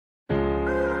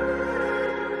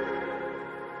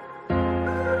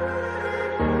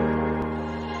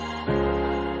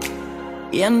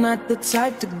You're not the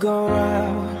type to go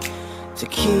out, to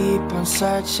keep on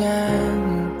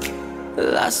searching,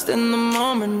 lost in the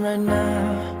moment right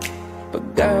now.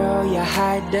 But girl, you're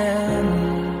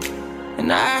hiding,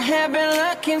 and I have been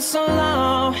looking so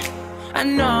long. I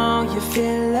know you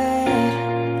feel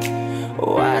it.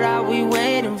 What are we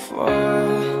waiting for?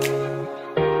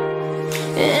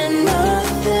 And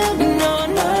nothing, no,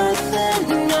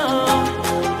 nothing, no,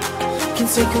 can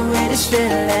take away this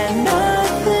feeling.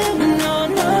 Nothing, no,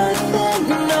 nothing,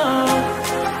 no,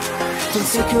 can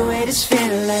take away this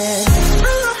feeling.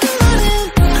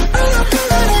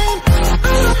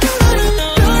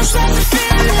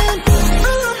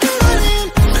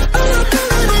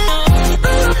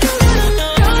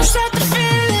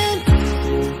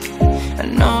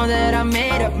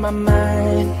 My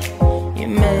mind, you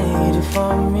made it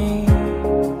for me.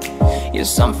 You're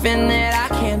something that I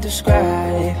can't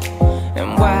describe.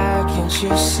 And why can't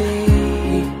you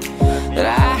see that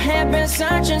I have been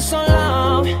searching so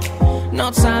long? No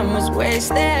time was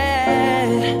wasted.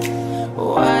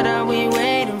 What are we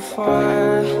waiting for?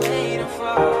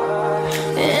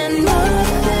 And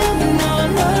nothing, no,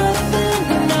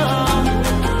 nothing, no,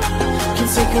 can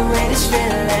take away this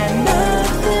feeling.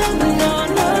 Nothing, no,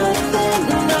 nothing,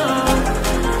 no,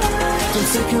 can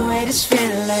take away this feeling.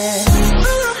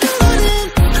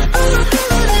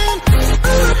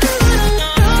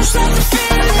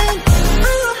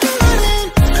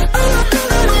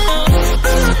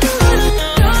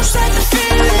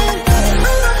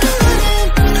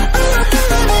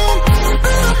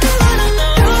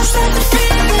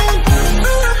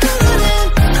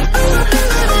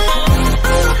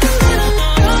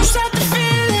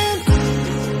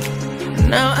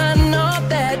 Now I know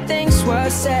that things were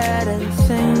said and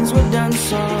things were done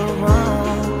so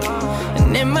wrong,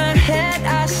 and in my head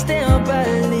I still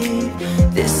believe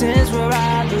this is where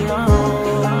I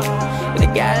belong. But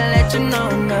I gotta let you know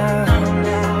now,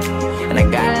 and I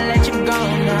gotta let you go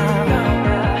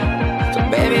now. So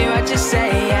baby, what you say?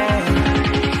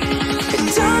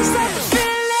 It don't stop the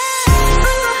feeling.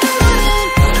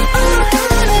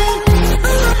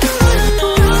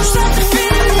 Don't stop the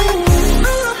feeling. Don't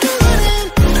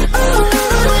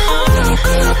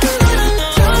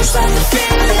stop the feeling. Don't stop the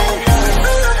feeling.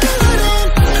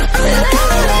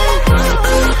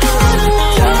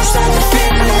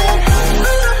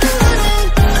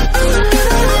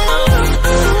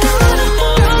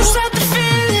 Don't stop the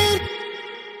feeling.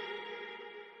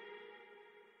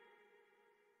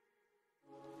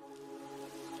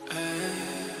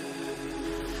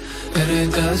 It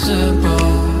ain't that simple.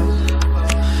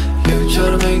 You try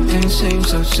to make things seem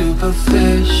so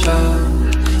superficial,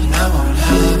 and I won't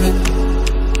have it.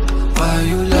 Why are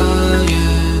you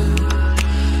lying?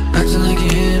 Acting like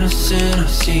you're innocent. I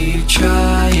see you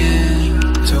trying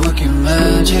to work your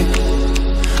magic,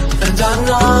 and I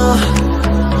know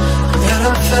that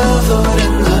I fell for it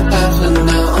in the past, but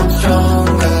now I'm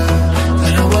stronger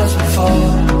than I was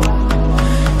before.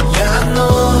 Yeah, I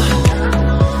know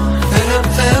that I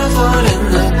fell for it in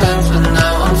the past, but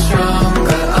now I'm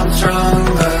stronger. I'm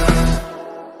stronger,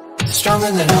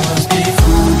 stronger than I was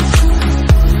before.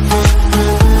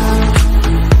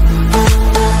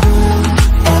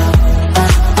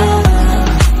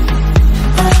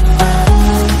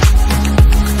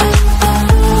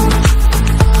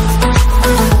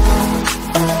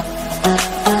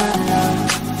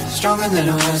 Stronger than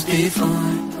I was before.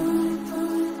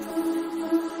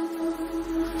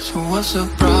 So what's the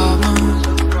problem?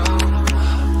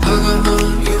 I got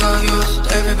mine, you got yours,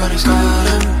 everybody's got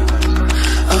it.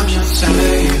 I'm just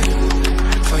saying,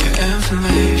 for your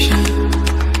information,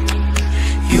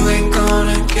 you ain't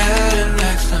gonna get an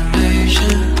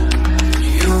explanation.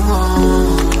 You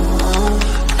won't.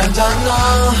 And I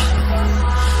know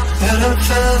that I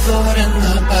fell for it in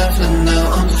the past, but now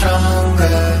I'm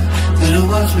stronger than I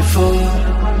was before.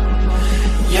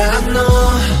 Yeah, I know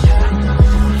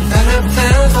that I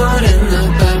fell for it in the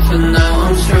past, but now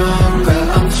I'm stronger.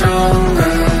 I'm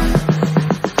stronger,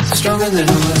 stronger than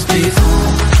I was before.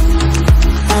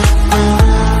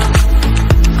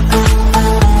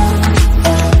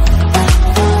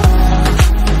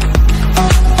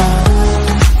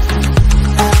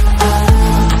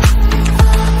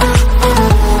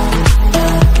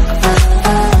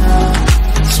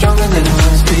 Stronger than I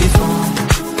was before.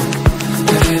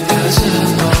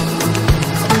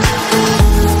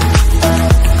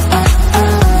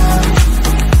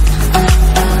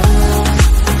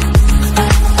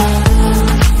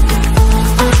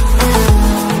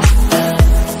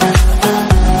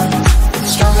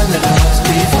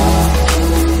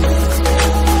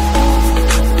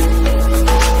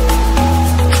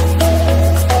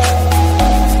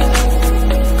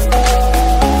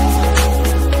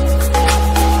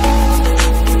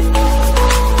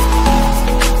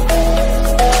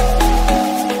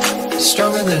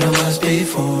 stronger than I was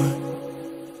before.